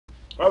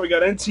All right, we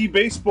got NT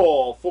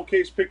Baseball. Full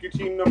case, pick your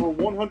team number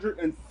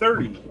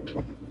 130.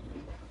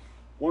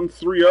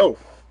 130.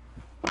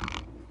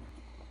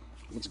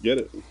 Let's get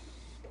it.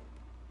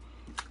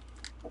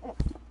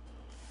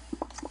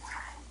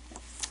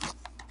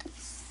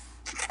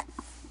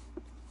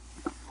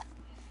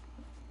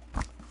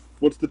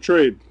 What's the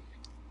trade?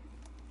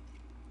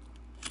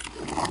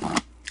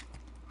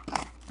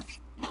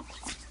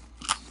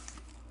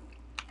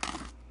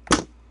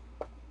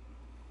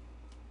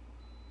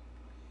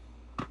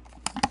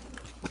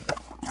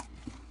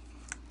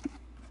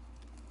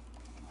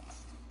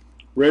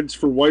 Reds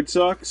for White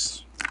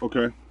Sox?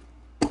 Okay.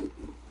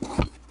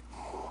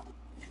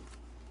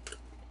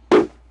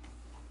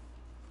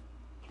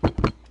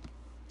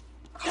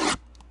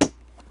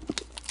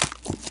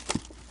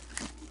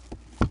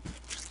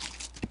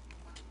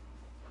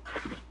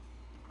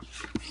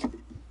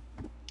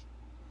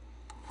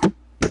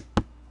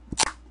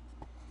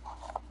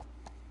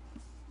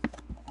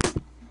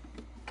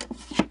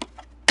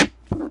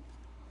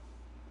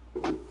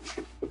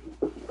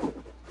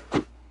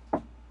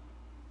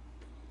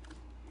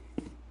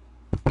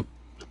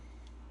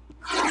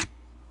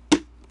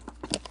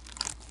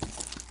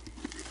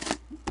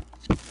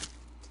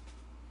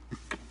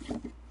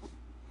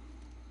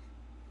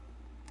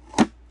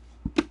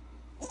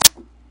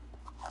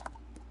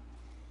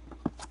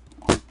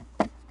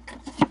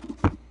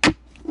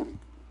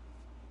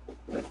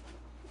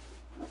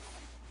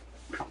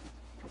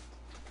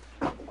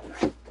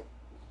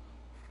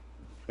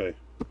 Okay.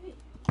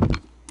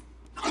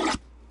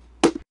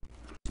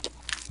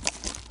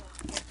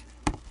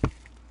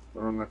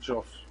 On that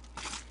shelf.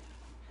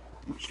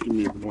 Just give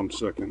me 1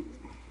 second.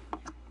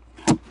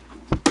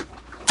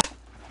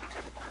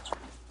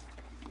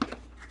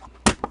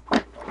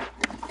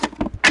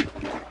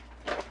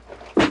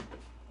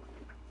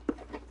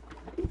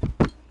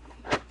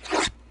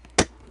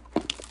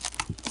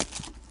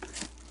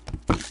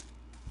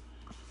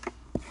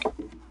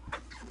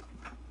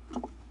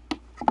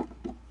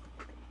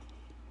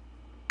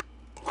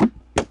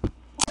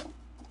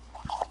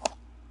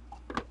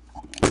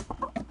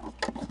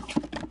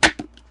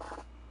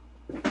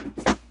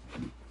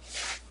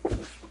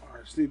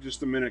 Just need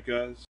just a minute,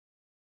 guys.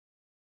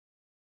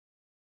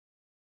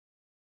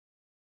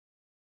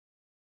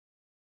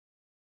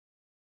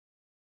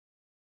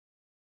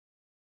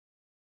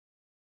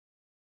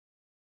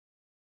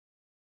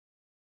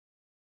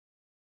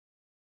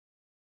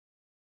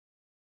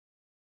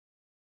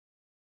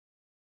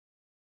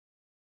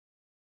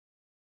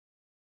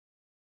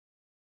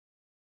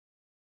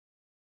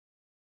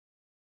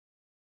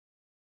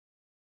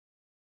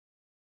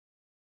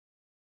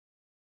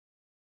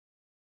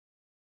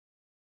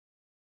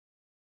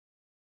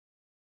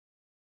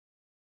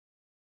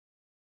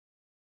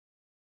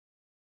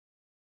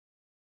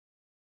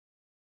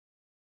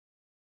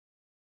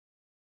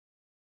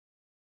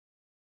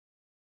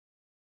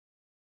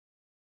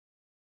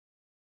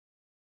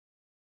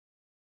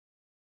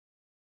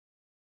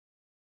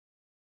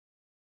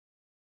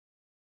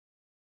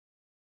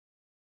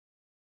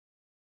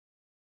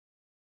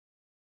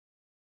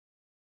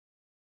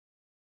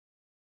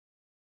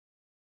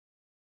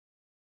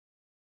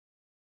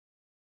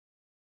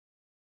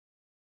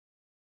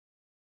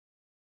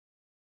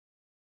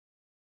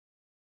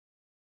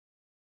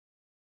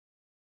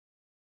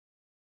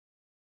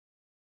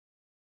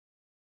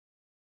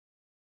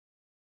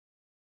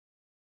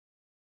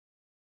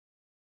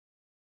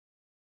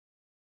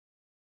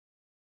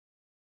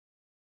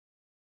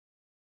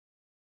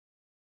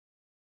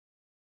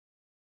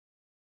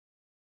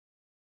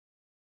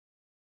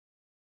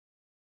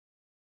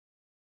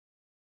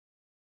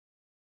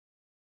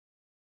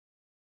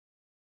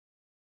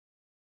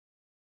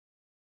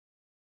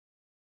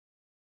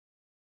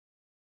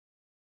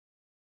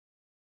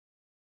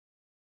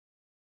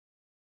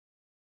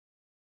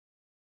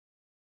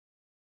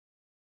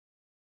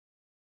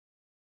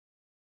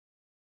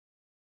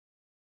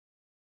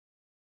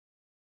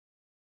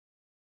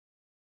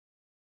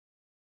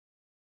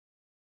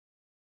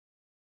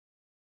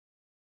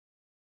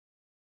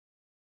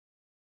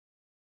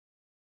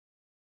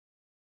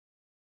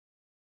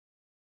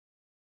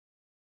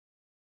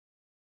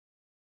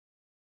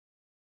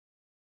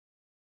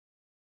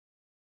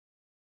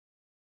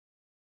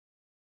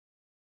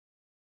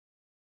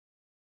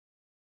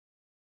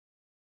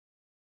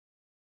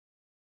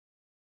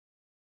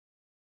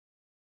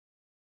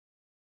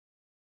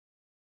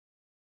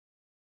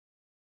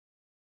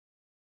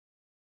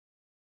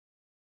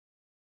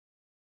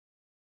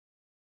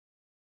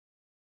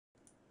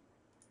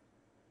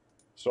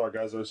 Sorry,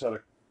 guys. I just had a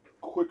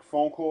quick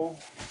phone call.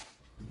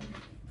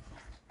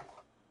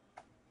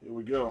 Here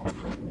we go.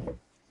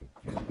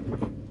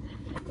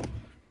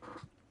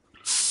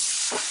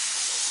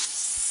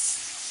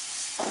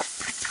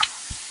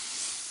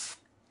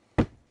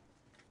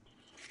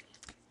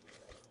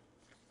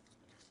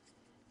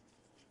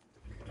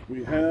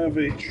 We have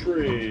a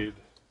trade.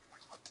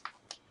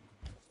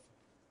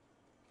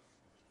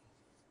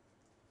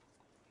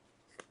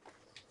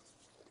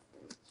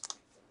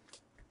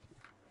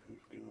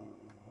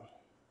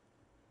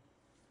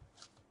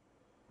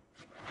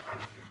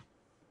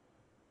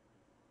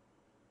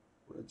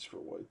 Reds for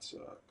White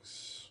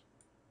Sox.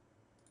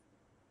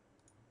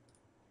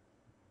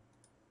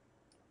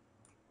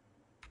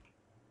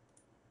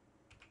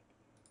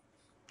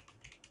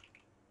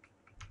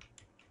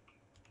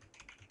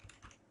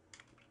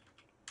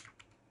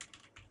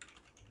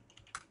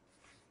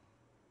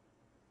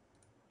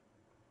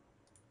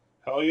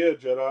 Hell yeah,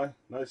 Jedi.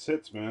 Nice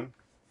hits, man.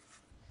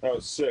 That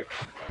was sick.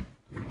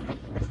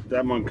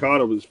 That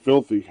Moncada was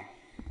filthy.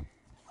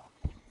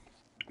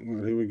 All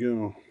right, here we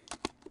go.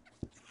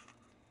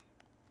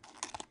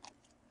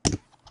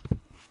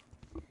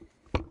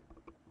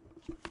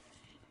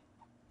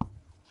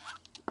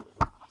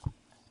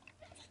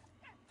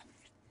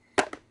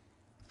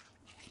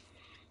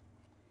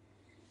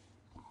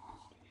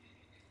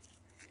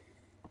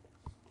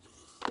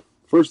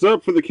 First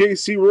up for the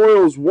KC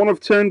Royals, 1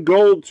 of 10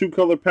 gold,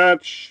 2-color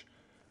patch,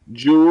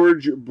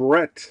 George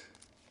Brett.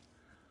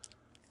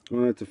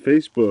 Going out to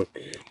Facebook.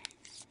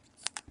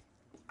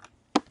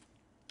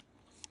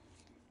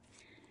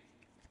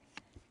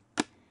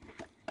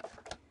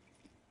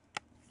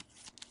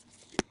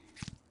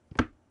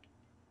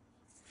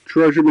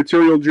 Treasure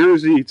Material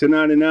Jersey to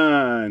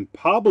 99,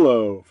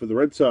 Pablo for the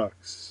Red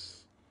Sox.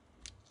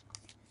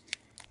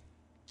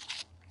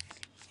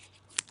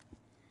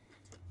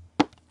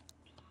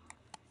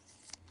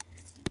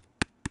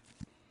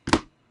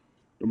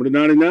 Number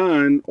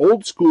 99,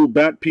 old school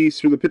bat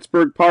piece for the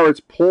Pittsburgh Pirates,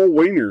 Paul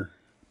Wainer.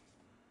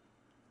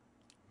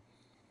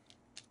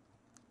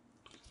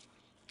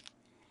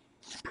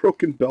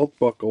 Broken belt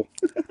buckle.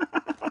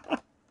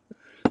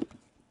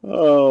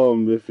 Oh,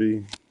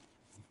 Miffy.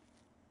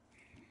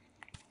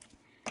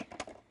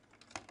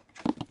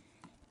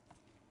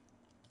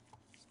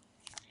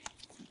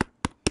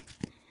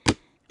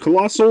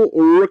 Colossal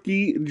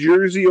rookie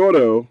jersey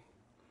auto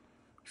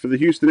for the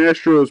Houston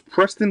Astros,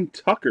 Preston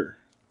Tucker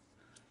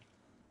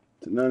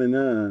to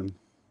 99.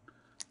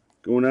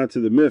 Going out to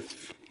the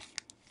Miff.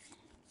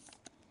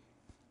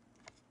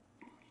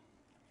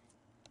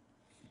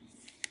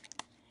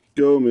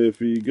 Go,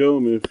 Miffy. Go,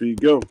 Miffy.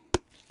 Go.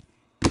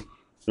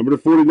 Number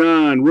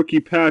 49,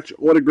 rookie patch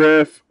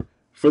autograph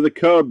for the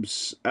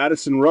Cubs,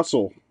 Addison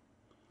Russell.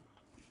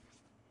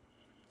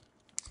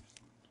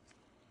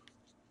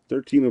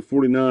 13 of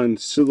 49,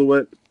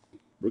 silhouette,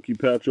 rookie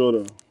patch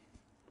auto.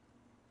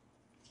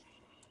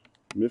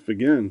 Miff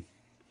again.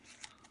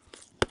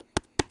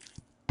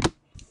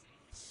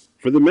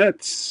 For the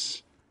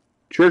Mets,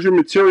 treasure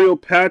material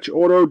patch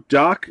auto,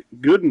 Doc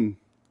Gooden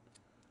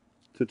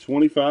to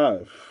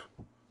 25.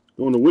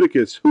 Going to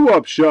Whitakis. Who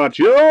up shot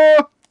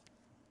ya?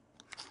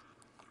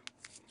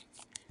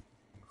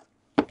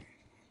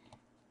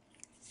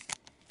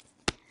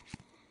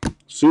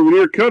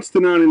 Souvenir cuts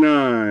to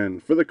 99.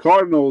 For the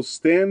Cardinals,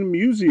 Stan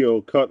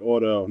Musial cut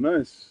auto.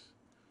 Nice.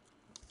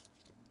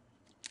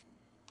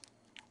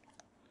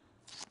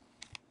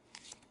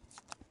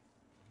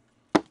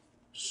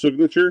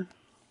 Signature.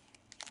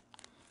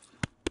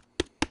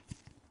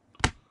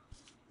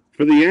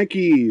 For the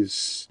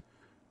Yankees,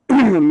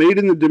 made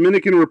in the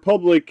Dominican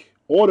Republic,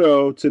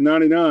 auto to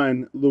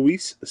 99,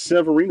 Luis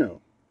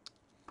Severino.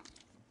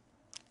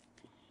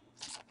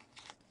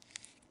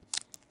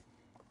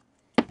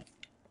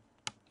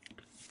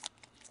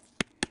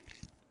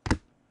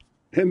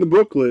 And the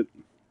booklet,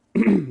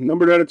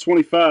 numbered out at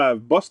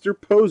 25, Buster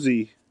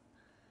Posey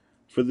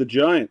for the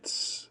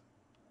Giants.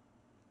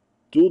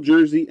 Dual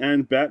jersey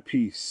and bat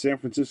piece. San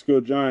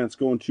Francisco Giants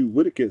going to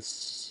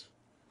Whitakis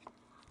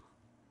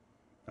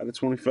out of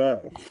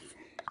 25.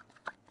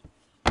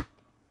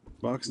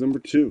 Box number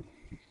 2.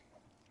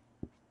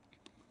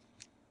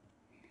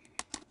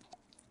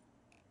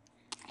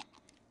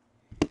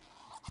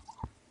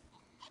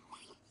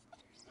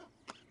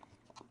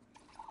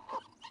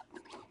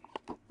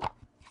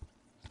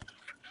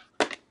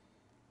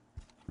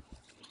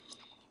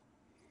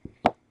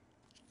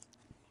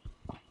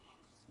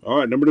 All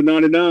right, number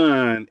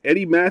 99,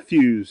 Eddie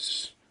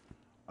Matthews.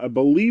 I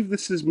believe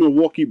this is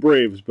Milwaukee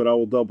Braves, but I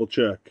will double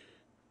check.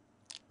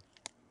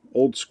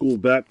 Old school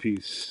bat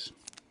piece.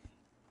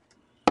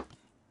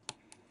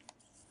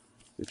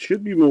 It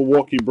should be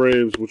Milwaukee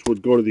Braves, which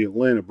would go to the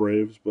Atlanta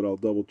Braves, but I'll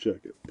double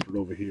check it. Put it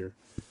over here.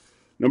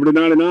 Number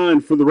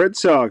 99 for the Red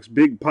Sox,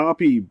 Big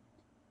Papi,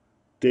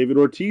 David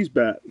Ortiz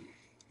bat.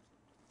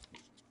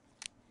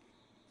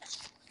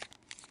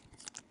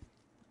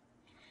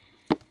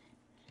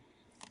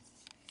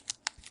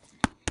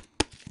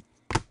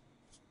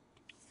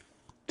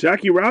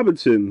 Jackie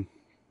Robinson,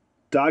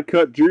 die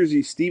cut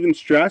jersey, Steven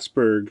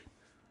Strasburg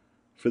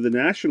for the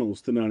Nationals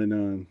to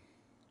 99.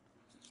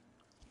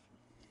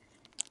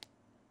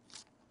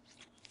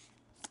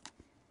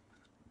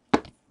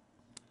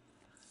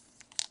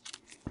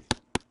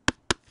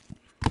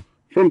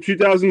 From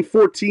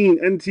 2014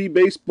 NT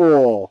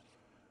Baseball,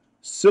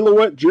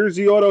 silhouette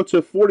jersey auto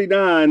to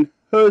 49,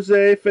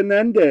 Jose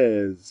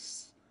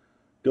Fernandez.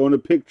 Going to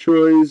Pick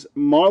Troy's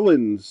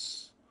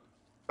Marlins.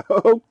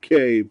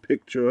 Okay,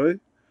 Pick Troy.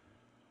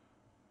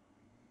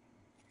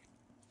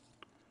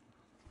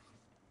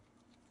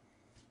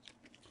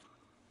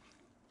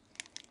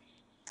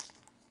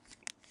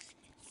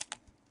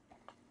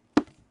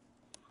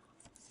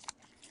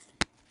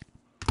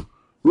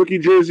 Rookie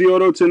jersey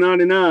auto to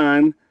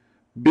 99.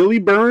 Billy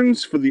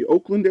Burns for the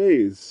Oakland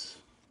A's.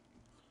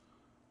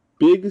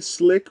 Big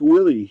Slick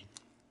Willie.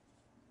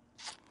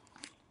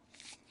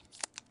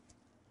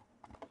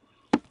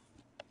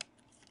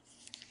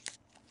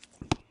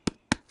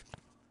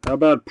 How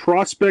about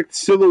Prospect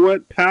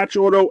Silhouette Patch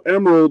Auto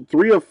Emerald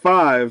 3 of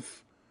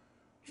 5.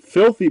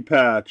 Filthy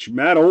patch.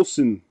 Matt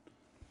Olson.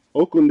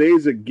 Oakland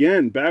A's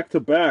again. Back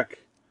to back.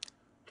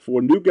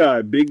 For new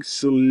guy. Big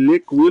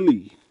Slick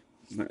Willie.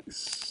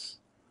 Nice.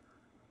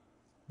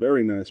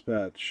 Very nice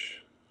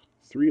patch.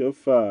 3 of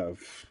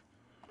 5.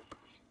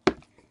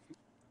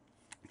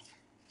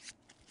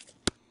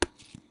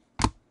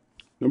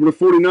 Number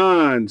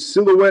 49.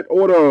 Silhouette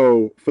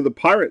Auto for the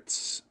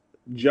Pirates.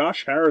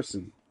 Josh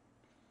Harrison.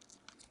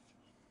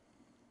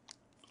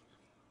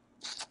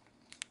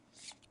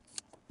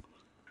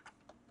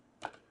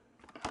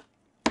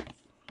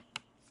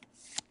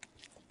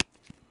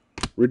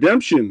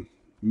 Redemption,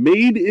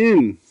 made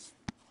in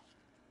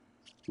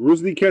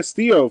Rusney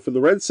Castillo for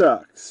the Red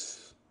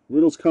Sox.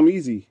 Riddles come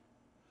easy.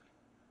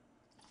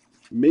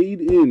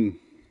 Made in.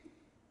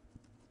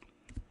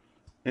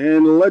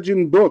 And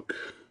Legend Book,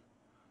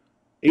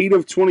 8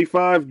 of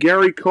 25,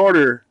 Gary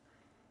Carter.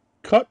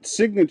 Cut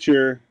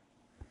signature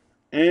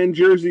and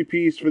jersey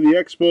piece for the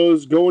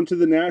Expos going to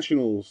the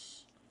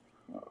Nationals.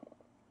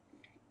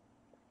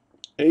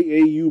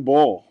 AAU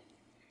ball.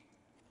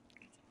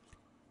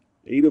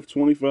 8 of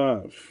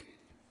 25.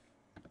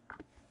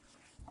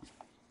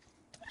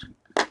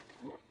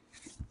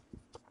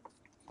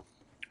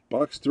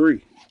 Box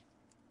 3.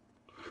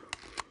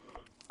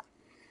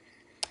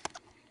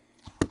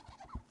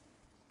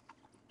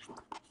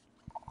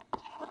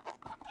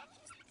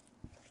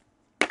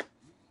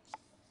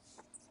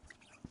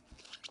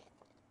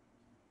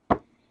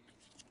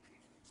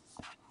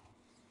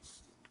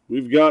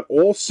 We've got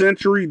All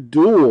Century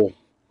Duel.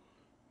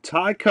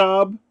 Ty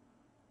Cobb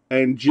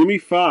and Jimmy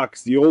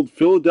Fox, the old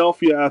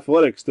Philadelphia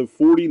Athletics, to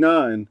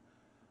 49.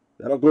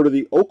 That'll go to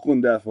the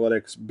Oakland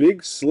Athletics.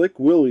 Big Slick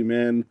Willie,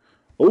 man.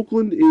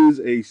 Oakland is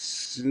a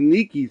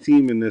sneaky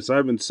team in this.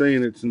 I've been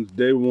saying it since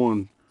day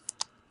one.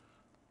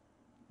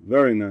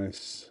 Very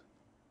nice.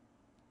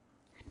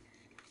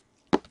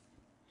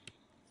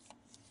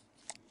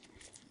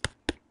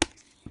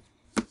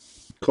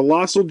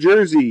 Colossal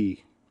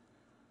jersey.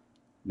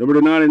 Number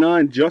to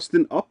 99,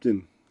 Justin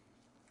Upton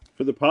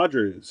for the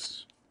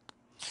Padres.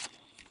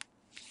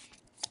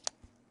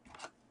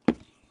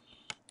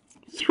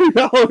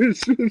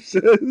 $3 it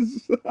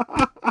says.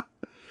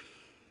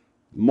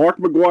 Mark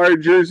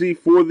McGwire jersey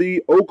for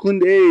the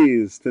Oakland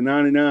A's to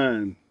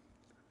 99.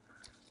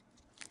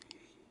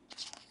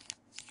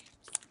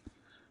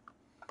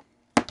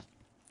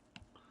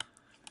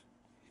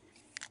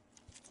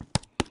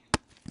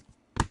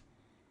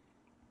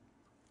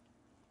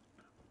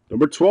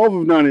 Number 12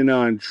 of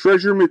 99,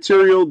 Treasure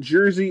Material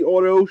jersey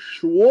auto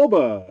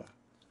Schwarber.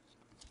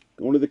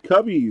 Going to the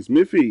Cubbies,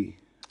 Miffy.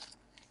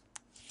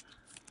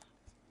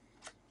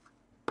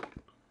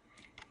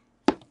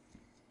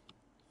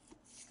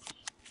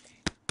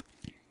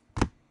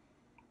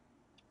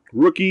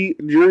 Rookie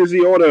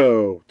jersey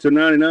auto to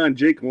 99,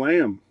 Jake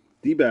Lamb,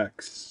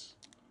 D-backs.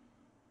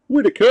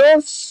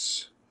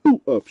 Whitakers,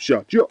 who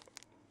upshot you?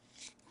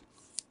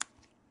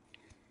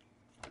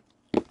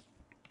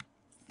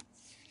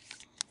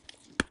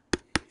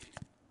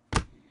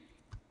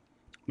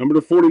 Number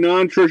to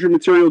 49, Treasure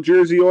Material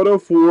jersey auto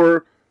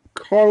for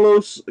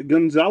Carlos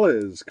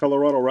Gonzalez,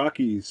 Colorado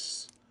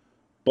Rockies.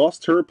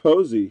 Buster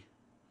Posey.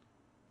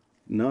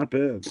 Not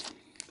bad.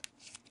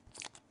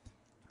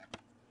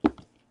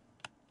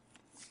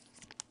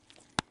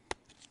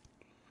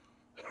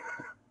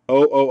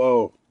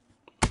 Oh.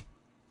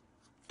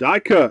 Die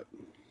cut.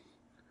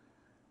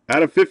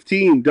 Out of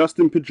 15,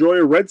 Dustin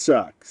Pedroia, Red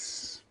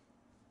Sox.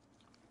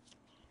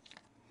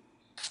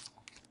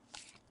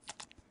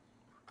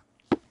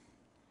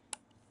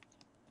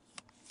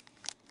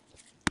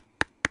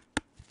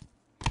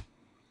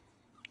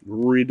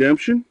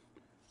 Redemption.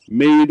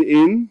 Made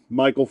in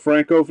Michael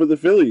Franco for the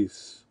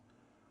Phillies.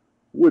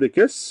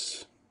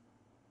 Whitakis.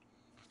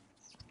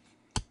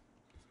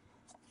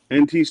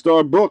 NT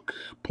Star Book.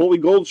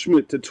 Paulie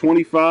Goldschmidt to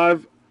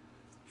 25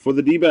 for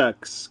the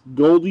D-backs.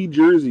 Goldie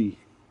jersey.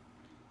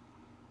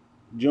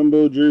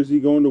 Jumbo jersey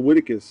going to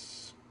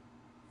Whitakis.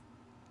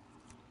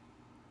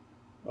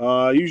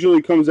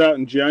 Usually comes out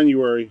in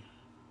January.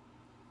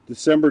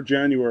 December,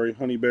 January,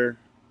 Honey Bear.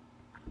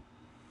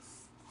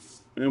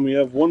 And we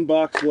have one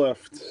box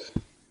left.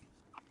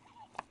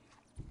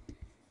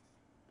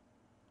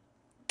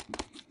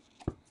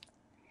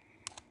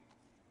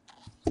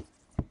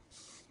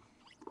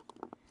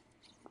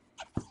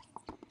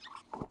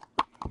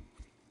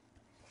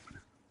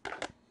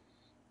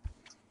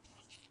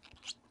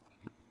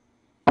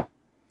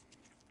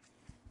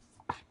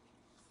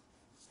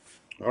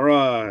 All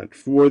right,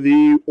 for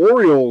the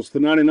Orioles,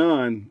 the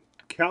 99,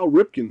 Cal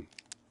Ripken.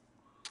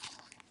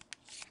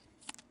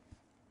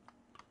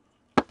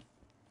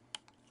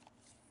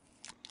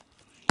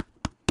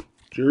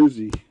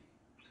 Jersey.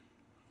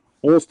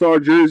 All-Star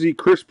jersey,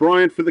 Chris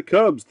Bryant for the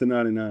Cubs to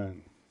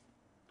 99.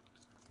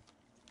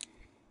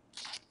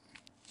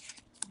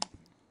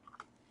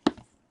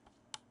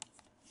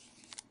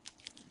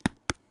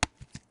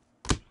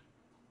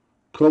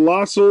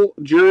 Colossal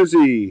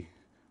jersey,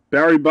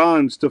 Barry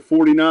Bonds to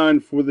 49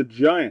 for the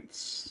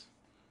Giants.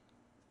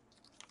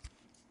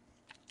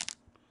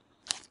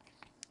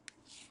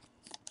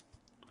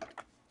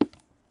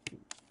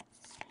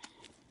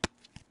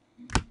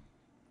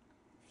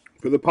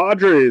 For the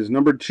Padres,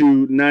 number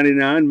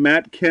 299,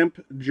 Matt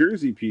Kemp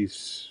jersey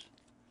piece.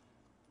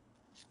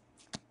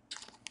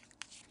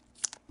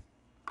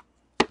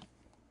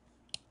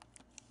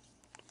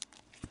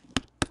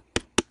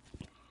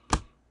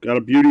 Got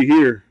a beauty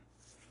here.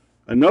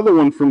 Another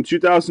one from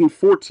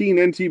 2014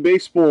 NT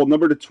Baseball,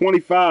 number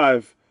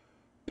 25,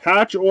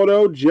 patch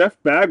auto, Jeff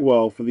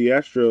Bagwell for the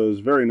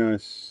Astros. Very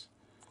nice.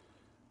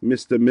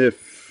 Mr.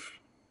 Miff.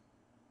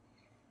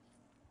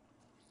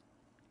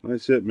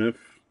 Nice hit, Miff.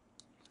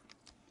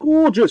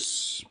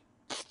 Gorgeous.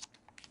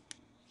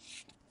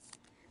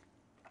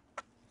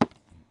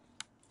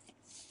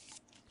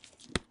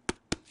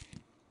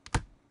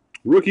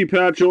 Rookie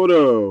patch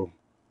auto.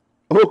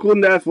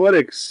 Oakland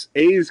Athletics.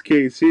 A's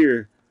case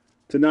here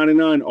to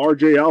 99,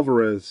 RJ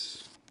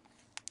Alvarez.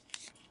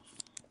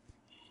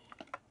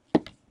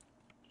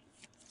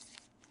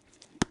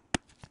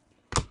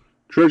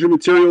 Treasure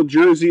Material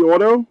jersey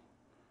auto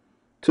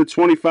to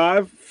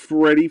 25,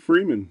 Freddie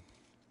Freeman.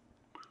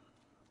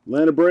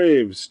 Atlanta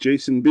Braves,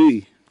 Jason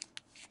B.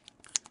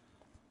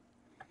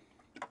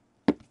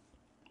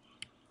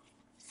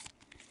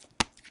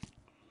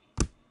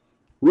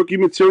 Rookie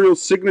Material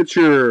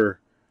signature,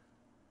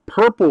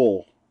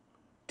 purple,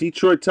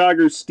 Detroit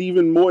Tigers,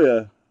 Steven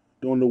Moya,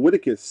 going to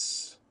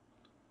Whitticus.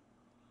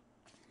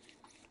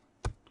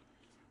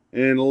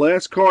 And the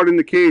last card in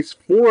the case,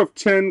 4 of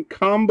 10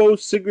 combo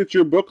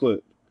signature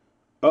booklet.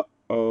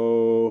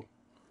 Uh-oh.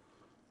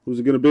 Who's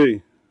it going to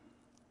be?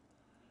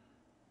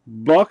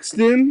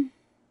 Buxton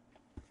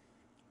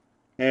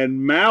and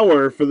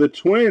Mauer for the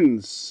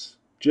Twins.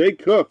 Jay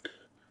Cook.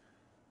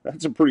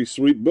 That's a pretty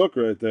sweet book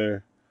right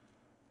there.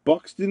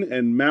 Buxton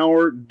and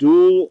Mauer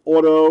dual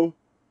auto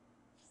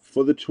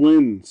for the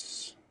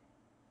Twins.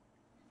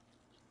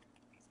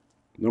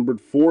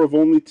 Numbered 4 of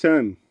only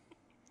 10.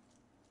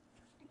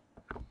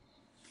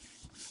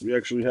 We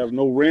actually have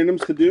no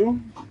randoms to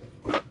do,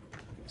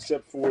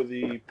 except for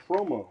the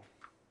promo.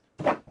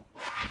 Let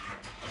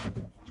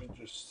me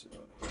just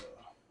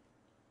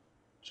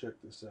check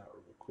this out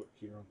real quick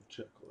here on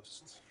the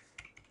checklist,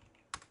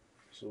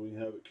 so we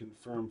have it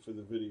confirmed for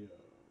the video.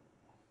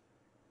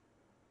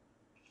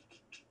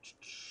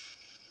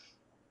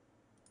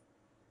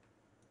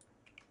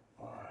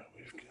 All right,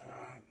 we've got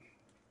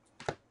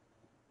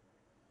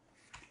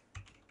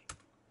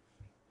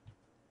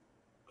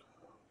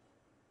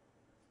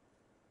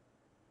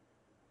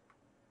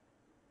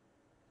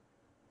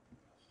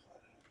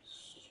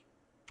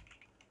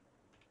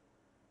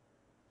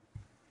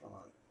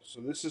so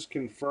this is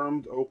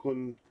confirmed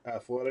Oakland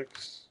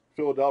Athletics,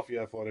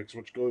 Philadelphia Athletics,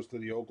 which goes to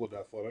the Oakland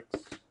Athletics.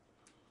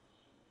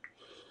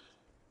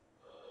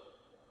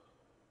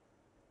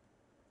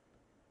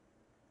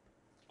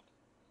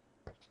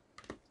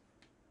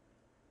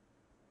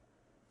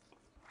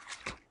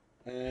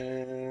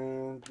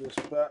 And this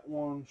bat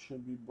one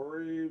should be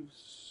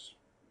Braves.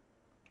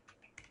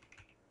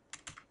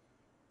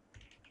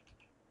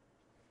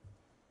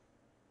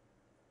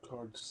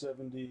 Card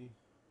 70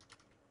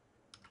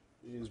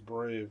 is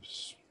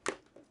Braves.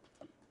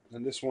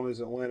 And this one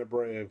is Atlanta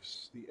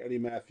Braves, the Eddie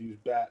Matthews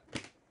bat.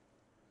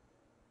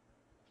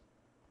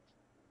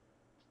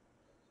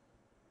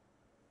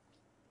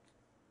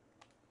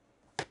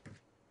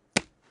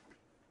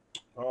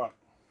 All right.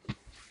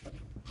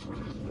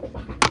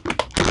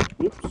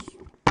 Oops.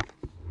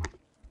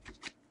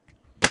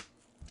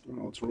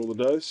 Let's roll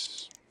the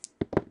dice.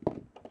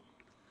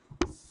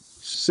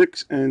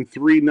 6 and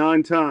 3,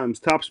 9 times.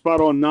 Top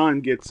spot on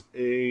 9 gets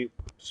a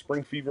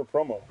Spring Fever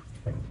promo.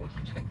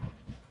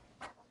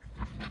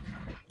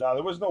 Now,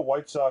 there was no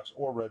White Sox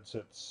or Reds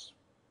hits.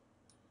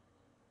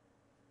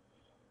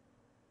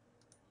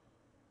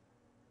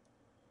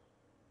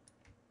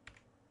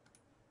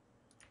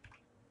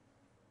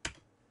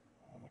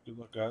 Good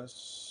luck,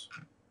 guys.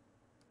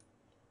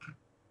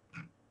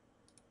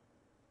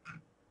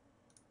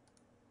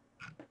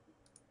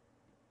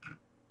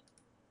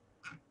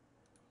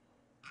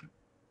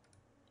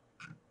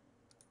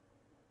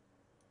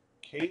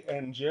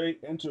 K&J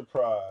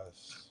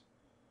Enterprise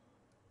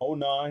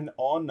 09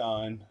 on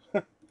 9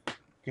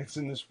 gets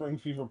in the Spring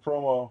Fever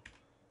promo.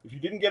 If you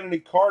didn't get any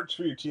cards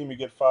for your team, you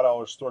get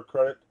 $5 store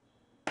credit.